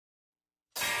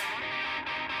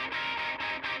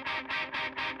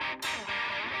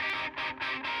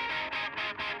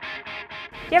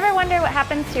Do you ever wonder what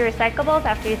happens to your recyclables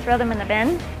after you throw them in the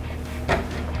bin?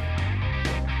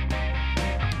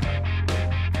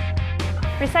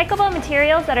 Recyclable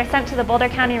materials that are sent to the Boulder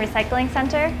County Recycling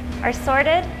Center are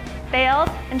sorted, baled,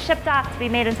 and shipped off to be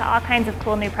made into all kinds of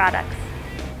cool new products.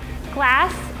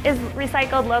 Glass is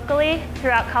recycled locally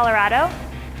throughout Colorado.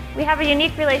 We have a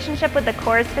unique relationship with the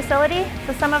Coors facility,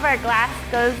 so some of our glass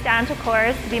goes down to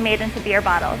Coors to be made into beer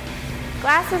bottles.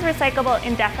 Glass is recyclable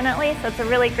indefinitely, so it's a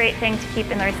really great thing to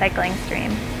keep in the recycling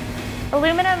stream.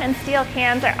 Aluminum and steel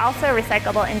cans are also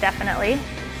recyclable indefinitely.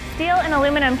 Steel and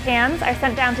aluminum cans are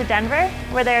sent down to Denver,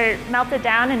 where they're melted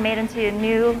down and made into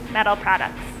new metal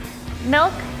products.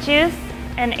 Milk, juice,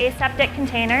 and aseptic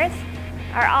containers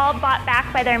are all bought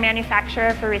back by their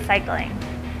manufacturer for recycling.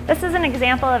 This is an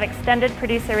example of extended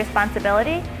producer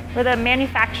responsibility, where the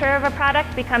manufacturer of a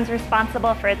product becomes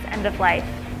responsible for its end of life.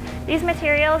 These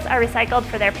materials are recycled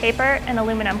for their paper and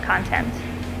aluminum content.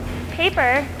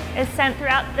 Paper is sent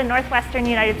throughout the northwestern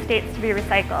United States to be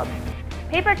recycled.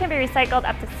 Paper can be recycled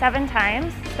up to 7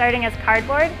 times, starting as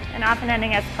cardboard and often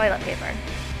ending as toilet paper.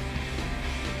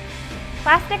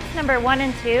 Plastics number 1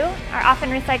 and 2 are often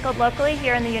recycled locally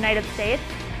here in the United States.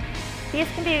 These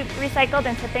can be recycled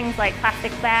into things like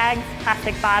plastic bags,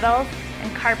 plastic bottles,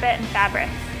 and carpet and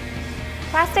fabrics.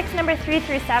 Plastics number 3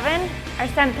 through 7 are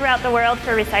sent throughout the world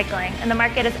for recycling, and the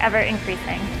market is ever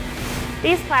increasing.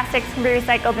 These plastics can be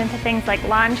recycled into things like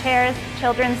lawn chairs,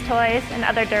 children's toys, and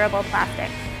other durable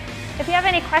plastics. If you have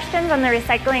any questions on the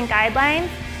recycling guidelines,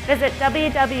 visit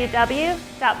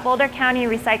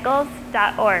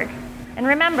www.bouldercountyrecycles.org. And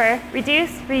remember,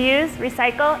 reduce, reuse,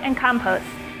 recycle, and compost.